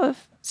what sort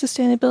of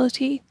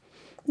sustainability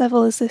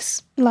level is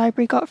this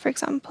library got, for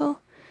example.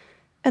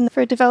 And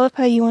for a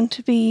developer, you want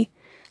to be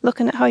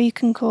looking at how you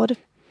can code.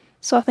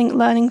 So I think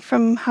learning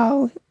from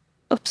how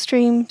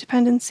upstream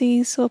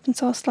dependencies, open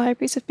source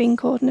libraries have been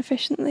coding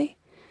efficiently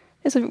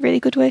is a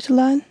really good way to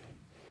learn.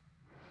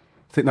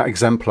 I think that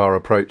exemplar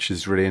approach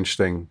is really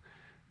interesting.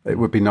 It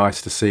would be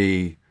nice to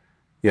see,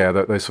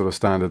 those sort of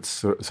standards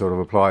sort of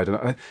applied.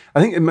 And I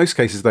think in most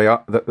cases they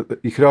are. That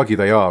you could argue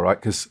they are, right?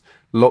 Because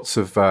lots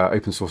of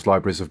open source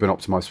libraries have been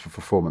optimized for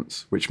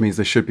performance, which means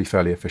they should be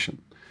fairly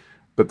efficient.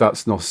 But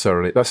that's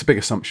a big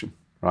assumption,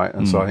 right?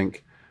 And so I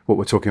think what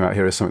we're talking about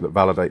here is something that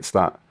validates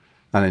that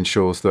and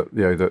ensures that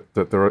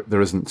that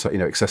there isn't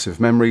excessive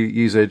memory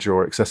usage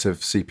or excessive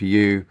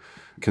CPU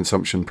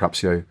consumption,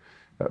 perhaps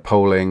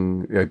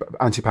polling,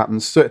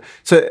 anti-patterns. So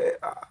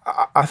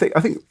I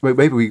think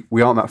maybe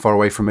we aren't that far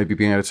away from maybe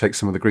being able to take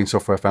some of the Green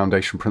Software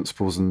Foundation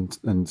principles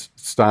and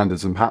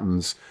standards and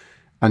patterns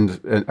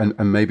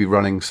and maybe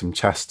running some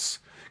tests.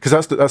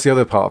 Because that's the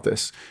other part of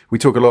this. We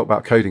talk a lot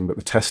about coding, but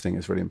the testing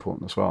is really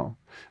important as well.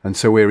 And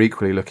so we're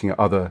equally looking at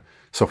other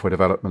software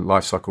development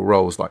lifecycle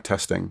roles like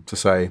testing to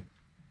say,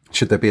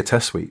 should there be a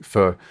test suite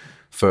for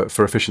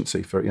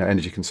efficiency, for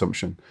energy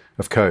consumption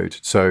of code?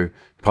 So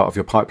part of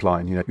your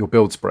pipeline, your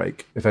builds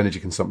break if energy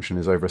consumption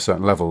is over a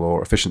certain level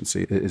or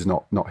efficiency is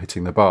not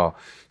hitting the bar.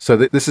 So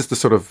this is the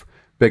sort of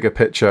bigger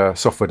picture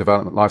software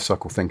development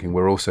lifecycle thinking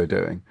we're also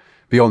doing.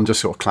 Beyond just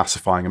sort of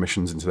classifying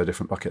emissions into their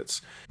different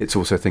buckets, it's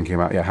also thinking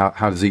about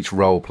how does each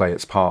role play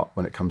its part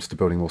when it comes to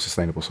building more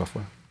sustainable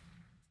software.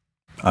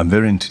 I'm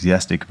very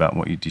enthusiastic about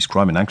what you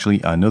describe, and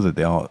actually I know that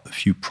there are a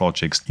few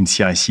projects in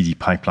CI/CD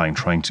pipeline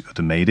trying to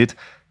automate it.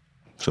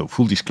 So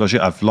full disclosure,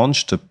 I've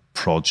launched a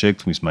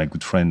project with my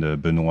good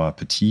friend Benoit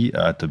Petit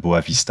at the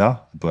Boa Vista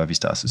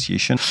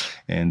Association,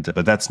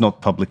 but that's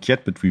not public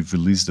yet, but we've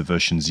released the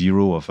version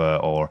 0 of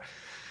our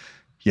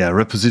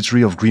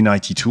repository of green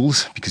IT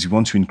tools, because we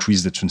want to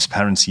increase the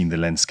transparency in the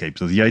landscape.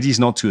 So the idea is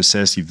not to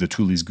assess if the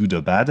tool is good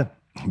or bad,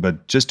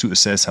 but just to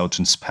assess how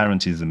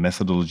transparent is the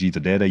methodology, the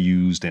data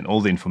used, and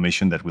all the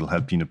information that will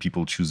help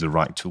people choose the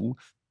right tool.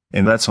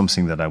 And that's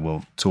something that I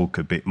will talk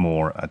a bit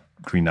more at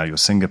Green.io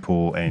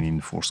Singapore and in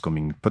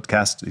forthcoming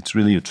podcasts. It's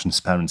really a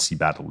transparency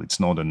battle. It's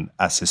not an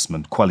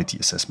quality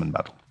assessment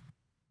battle.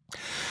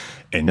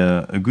 And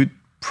a good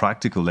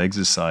practical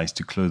exercise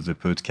to close the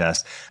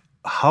podcast.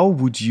 How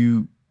would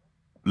you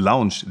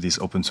launch this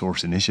open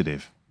source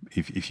initiative?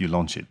 if you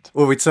launch it?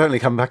 Well, we'd certainly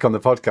come back on the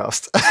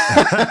podcast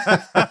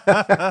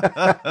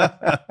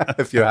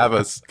if you have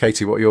us.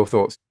 Katie, what are your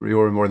thoughts?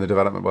 You're more in the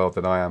development world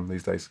than I am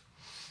these days.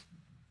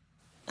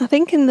 I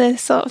think in the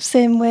sort of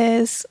same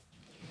ways,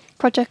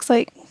 projects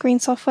like Green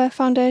Software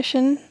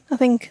Foundation, I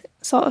think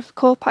sort of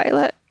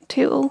Copilot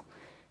tool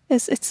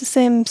it's the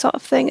same sort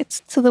of thing. It's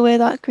to the way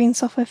that Green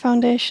Software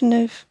Foundation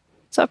have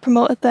sort of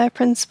promoted their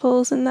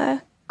principles and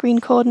their green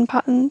coding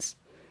patterns,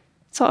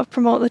 sort of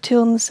promote the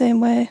tool in the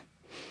same way.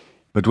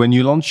 But when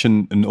you launch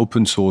an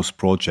open source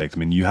project, I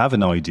mean, you have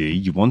an idea,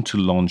 you want to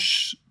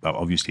launch,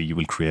 obviously you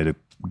will create a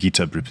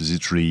GitHub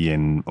repository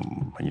and,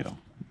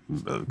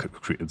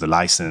 the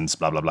license,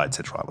 blah, blah, blah,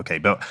 etc. Okay,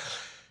 but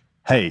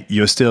hey,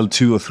 you're still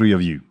 2 or 3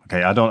 of you.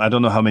 Okay, I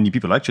don't know how many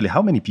people. Actually,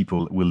 how many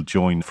people will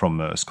join from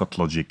Scott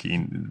Logic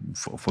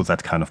for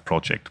that kind of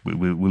project?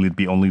 Will it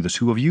be only the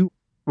 2 of you?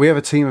 We have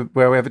a team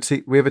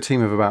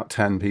of about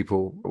 10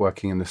 people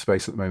working in this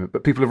space at the moment,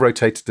 but people have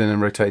rotated in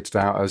and rotated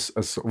out as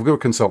we've got a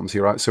consultancy,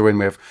 right? So when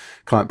we have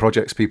client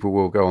projects, people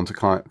will go on to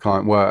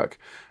client work.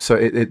 So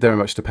it very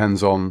much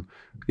depends on,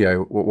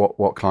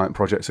 what client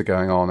projects are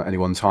going on at any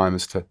one time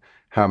as to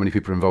how many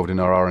people are involved in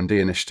our R&D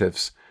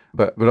initiatives.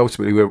 But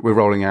ultimately, we're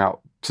rolling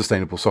out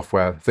sustainable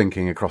software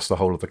thinking across the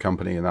whole of the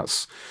company, and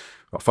that's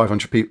about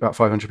 500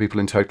 people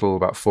in total,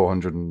 about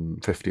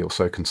 450 or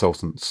so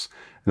consultants.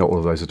 Not all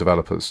of those are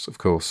developers, of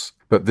course,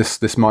 but this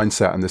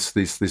mindset and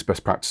these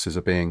best practices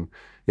are being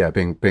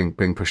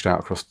pushed out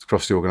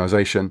across the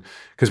organization,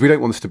 because we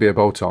don't want this to be a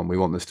bolt-on. We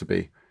want this to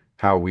be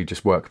how we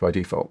just work by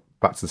default,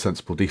 back to the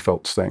sensible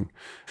defaults thing.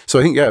 So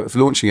I think, if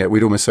launching it,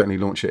 we'd almost certainly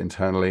launch it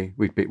internally.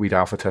 We'd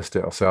alpha test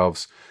it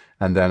ourselves,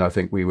 and then I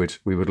think we would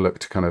look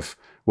to kind of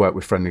work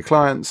with friendly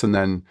clients, and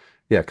then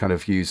kind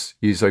of use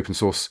open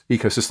source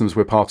ecosystems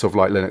we're part of,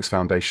 like Linux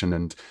Foundation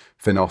and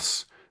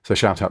Finos. So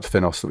shout out to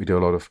Finos that we do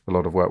a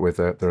lot of work with.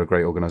 They're a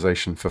great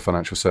organization for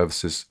financial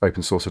services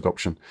open source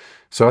adoption.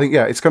 So I think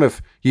it's kind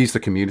of use the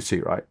community,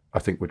 right? I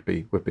think would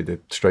be the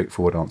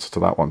straightforward answer to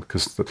that one,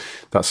 because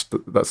that's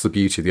the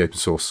beauty of the open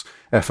source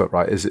effort,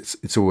 right? Is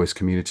it's always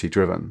community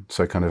driven.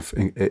 So kind of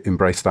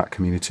embrace that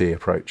community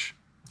approach.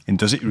 And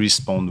does it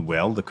respond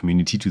well, the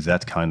community, to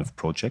that kind of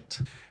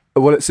project?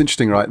 Well, it's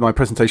interesting, right? My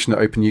presentation at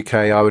Open UK,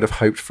 I would have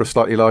hoped for a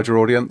slightly larger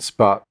audience,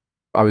 but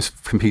I was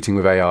competing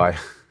with AI.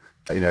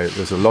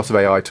 There's a lot of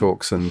AI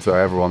talks, and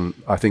everyone,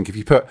 I think if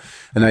you put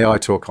an AI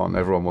talk on,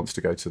 everyone wants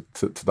to go to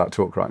that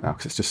talk right now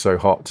because it's just so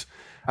hot.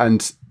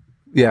 And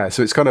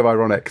so it's kind of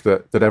ironic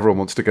that everyone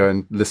wants to go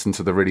and listen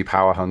to the really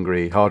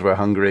power-hungry,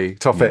 hardware-hungry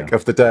topic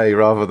of the day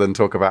rather than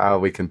talk about how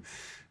we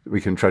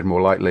can tread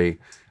more lightly.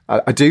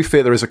 I do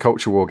fear there is a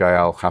culture war,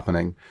 Gael,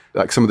 happening.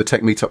 Like some of the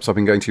tech meetups I've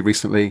been going to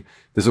recently,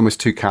 there's almost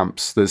 2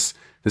 camps. There's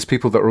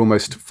people that are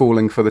almost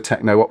falling for the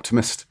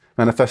techno-optimist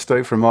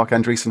manifesto from Mark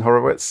Andreessen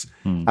Horowitz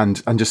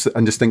and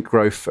just think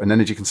growth and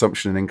energy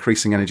consumption and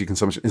increasing energy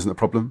consumption isn't a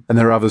problem. And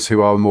there are others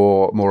who are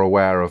more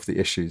aware of the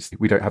issues.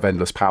 We don't have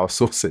endless power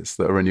sources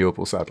that are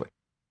renewable, sadly.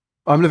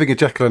 I'm living a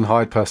Jekyll and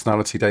Hyde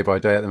personality day by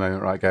day at the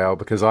moment, right, Gail?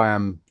 Because I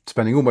am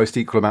spending almost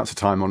equal amounts of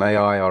time on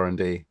AI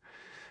R&D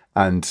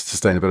and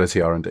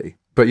sustainability R&D.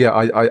 But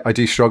I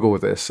do struggle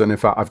with this. And in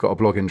fact, I've got a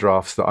blog in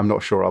drafts that I'm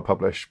not sure I'll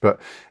publish,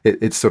 but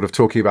it's sort of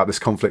talking about this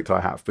conflict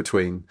I have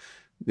between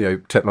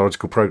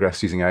technological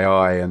progress using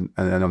AI and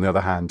then on the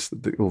other hand,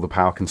 all the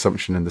power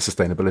consumption and the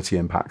sustainability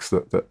impacts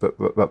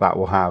that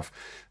will have.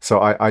 So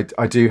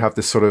I do have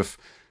this sort of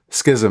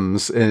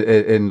schisms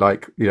in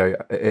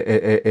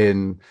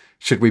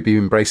should we be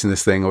embracing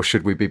this thing or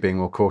should we be being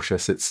more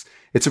cautious?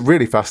 It's a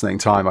really fascinating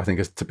time, I think,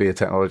 to be a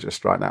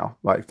technologist right now.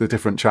 Like the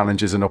different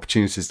challenges and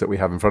opportunities that we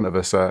have in front of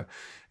us.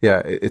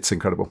 It's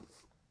incredible.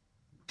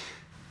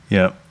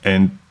 Yeah,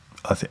 and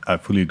I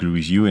fully agree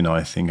with you, and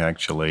I think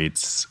actually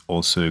it's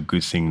also a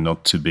good thing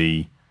not to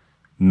be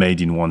made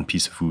in one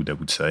piece of wood, I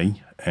would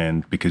say.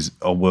 And because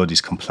our world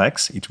is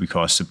complex, it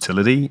requires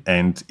subtlety,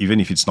 and even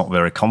if it's not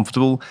very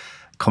comfortable,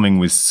 coming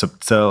with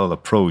subtle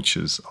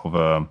approaches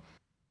of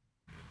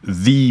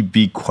the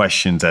big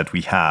questions that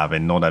we have,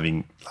 and not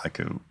having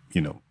like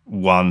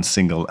one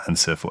single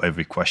answer for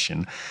every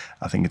question,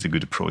 I think it's a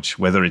good approach.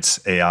 Whether it's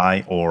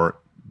AI or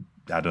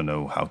I don't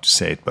know how to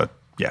say it, but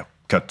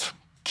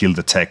kill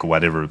the tech or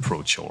whatever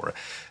approach, or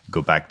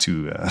go back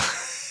to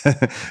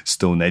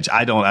Stone Age.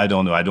 I don't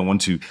know. I don't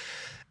want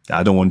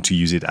to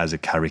use it as a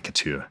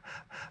caricature,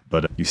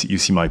 but you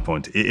see my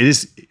point. It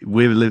is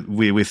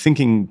we're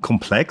thinking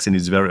complex, and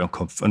it's very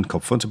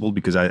uncomfortable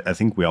because I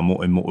think we are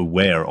more and more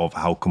aware of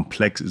how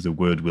complex is the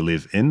world we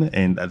live in,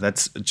 and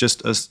that's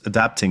just us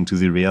adapting to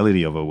the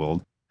reality of our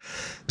world.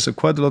 So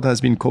quite a lot has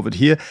been covered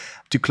here.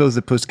 To close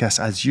the podcast,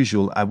 as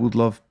usual, I would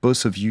love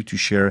both of you to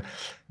share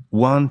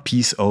one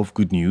piece of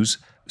good news,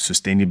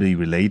 sustainably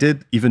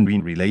related, even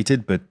green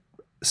related, but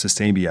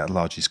sustainably at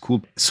large is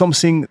cool.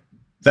 Something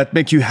that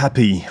make you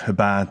happy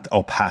about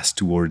our path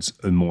towards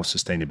a more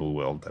sustainable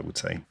world, I would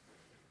say.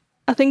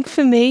 I think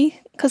for me,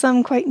 because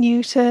I'm quite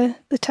new to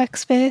the tech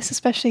space,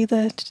 especially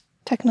the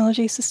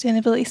technology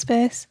sustainability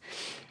space,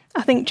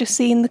 I think just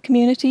seeing the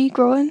community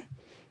growing,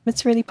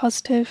 it's really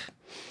positive.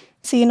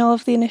 seeing all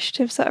of the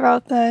initiatives that are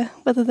out there,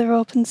 whether they're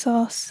open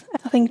source.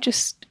 I think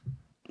just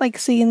like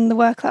seeing the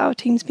work that our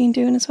team's been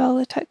doing as well,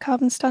 the Tech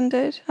Carbon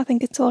Standard, I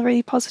think it's all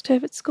really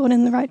positive. It's going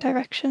in the right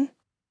direction.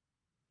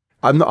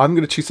 I'm going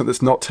to choose something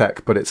that's not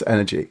tech, but it's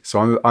energy. So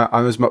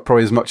I'm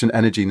probably as much an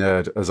energy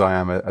nerd as I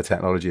am a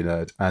technology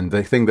nerd. And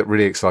the thing that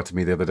really excited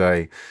me the other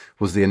day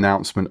was the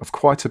announcement of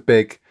quite a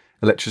big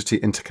electricity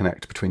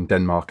interconnect between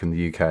Denmark and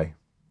the UK,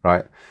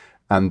 right?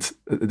 And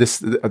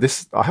this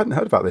I hadn't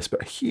heard about this,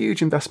 but a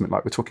huge investment,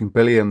 like we're talking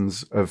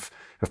billions of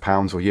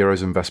pounds or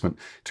euros investment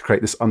to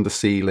create this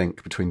undersea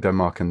link between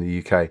Denmark and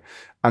the UK.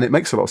 And it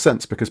makes a lot of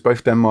sense because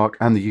both Denmark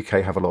and the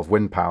UK have a lot of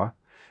wind power.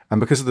 And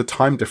because of the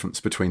time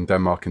difference between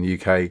Denmark and the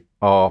UK,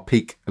 our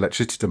peak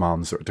electricity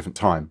demands are at a different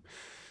time.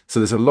 So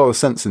there's a lot of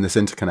sense in this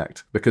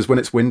interconnect because when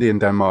it's windy in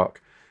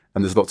Denmark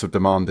and there's lots of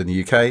demand in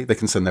the UK, they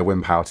can send their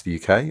wind power to the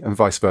UK and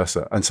vice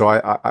versa. And so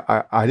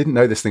I didn't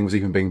know this thing was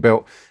even being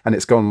built, and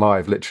it's gone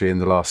live literally in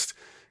the last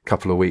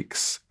couple of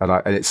weeks. And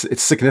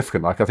it's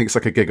significant. Like I think it's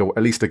like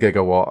at least a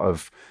gigawatt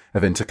of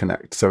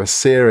interconnect. So a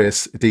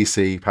serious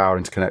DC power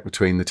interconnect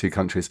between the two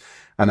countries.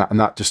 And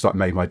that just like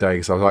made my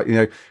day. So I was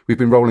like, we've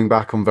been rolling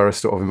back on various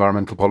sort of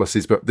environmental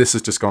policies, but this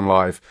has just gone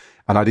live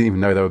and I didn't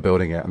even know they were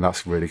building it. And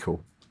that's really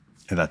cool.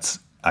 And that's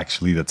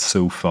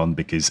so fun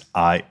because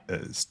I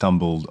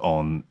stumbled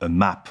on a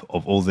map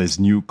of all these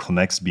new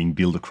connects being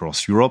built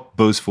across Europe,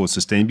 both for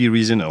sustainability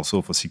reason,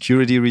 also for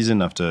security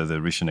reason after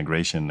the Russian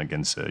aggression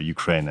against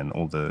Ukraine and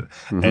all the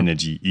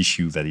energy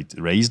issue that it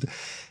raised.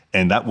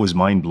 And that was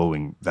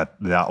mind-blowing that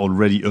there are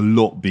already a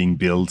lot being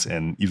built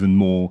and even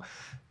more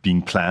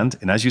being planned.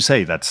 And as you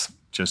say, that's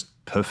just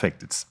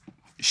perfect. It's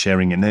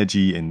sharing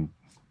energy and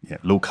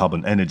low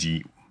carbon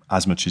energy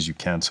as much as you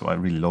can. So I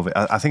really love it.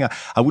 I think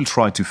I will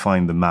try to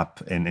find the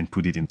map and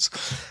put it in.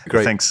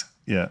 Great. Thanks.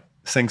 Yeah.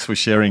 Thanks for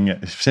sharing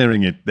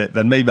it.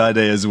 That made my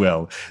day as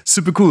well.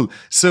 Super cool.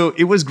 So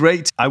it was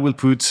great. I will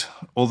put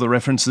all the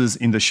references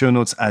in the show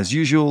notes as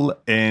usual.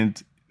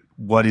 And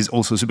what is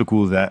also super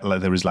cool that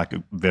there is like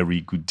a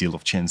very good deal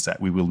of chance that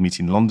we will meet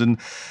in London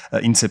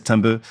in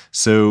September.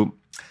 So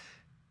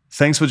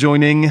thanks for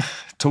joining.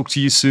 Talk to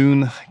you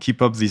soon.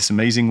 Keep up this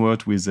amazing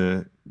work with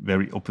a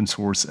very open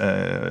source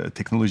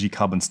technology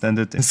carbon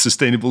standard and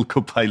sustainable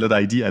Copilot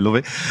ID. I love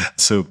it.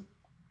 So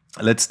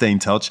let's stay in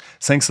touch.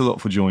 Thanks a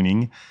lot for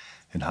joining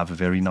and have a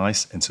very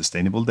nice and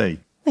sustainable day.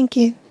 Thank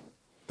you.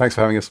 Thanks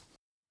for having us.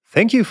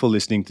 Thank you for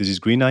listening to this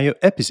Green.io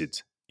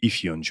episode.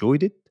 If you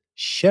enjoyed it,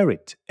 share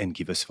it and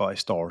give us 5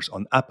 stars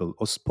on Apple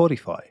or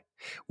Spotify.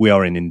 We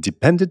are an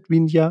independent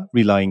media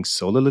relying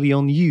solely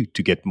on you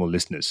to get more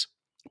listeners.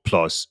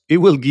 Plus, it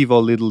will give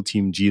our little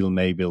team Jill,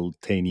 Mabel,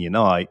 Taney and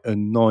I a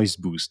noise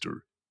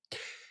booster.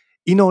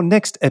 In our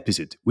next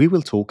episode, we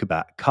will talk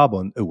about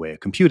carbon-aware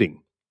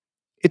computing.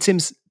 It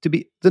seems to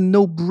be the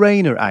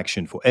no-brainer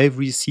action for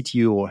every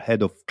CTO or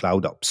head of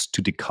cloud ops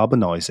to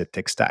decarbonize their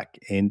tech stack,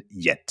 and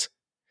yet,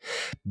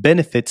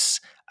 benefits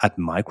at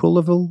micro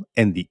level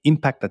and the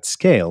impact at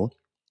scale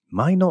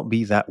might not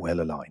be that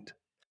well aligned.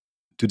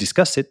 To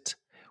discuss it,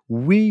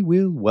 we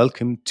will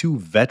welcome 2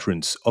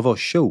 veterans of our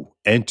show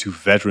and 2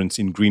 veterans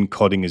in green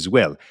coding as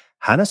well.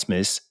 Hannah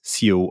Smith,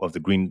 CEO of the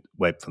Green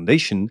Web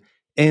Foundation,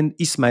 and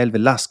Ismael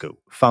Velasco,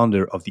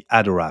 founder of the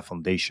Adora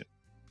Foundation.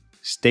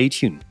 Stay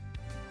tuned.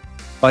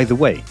 By the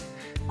way,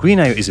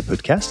 Green.io is a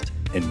podcast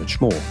and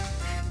much more.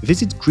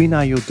 Visit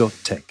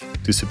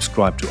greenio.tech to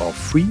subscribe to our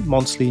free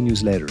monthly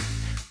newsletter,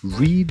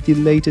 read the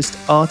latest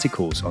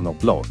articles on our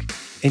blog,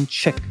 and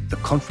check the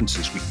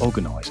conferences we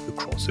organize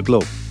across the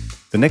globe.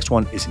 The next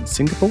one is in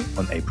Singapore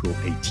on April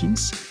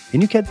 18th,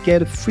 and you can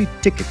get a free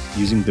ticket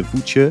using the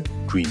voucher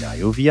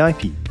Green.io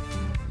VIP.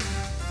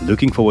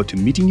 Looking forward to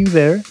meeting you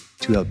there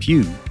to help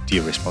you,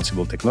 dear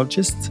responsible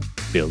technologists,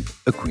 build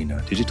a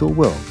greener digital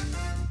world,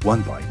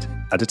 one byte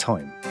at a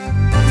time.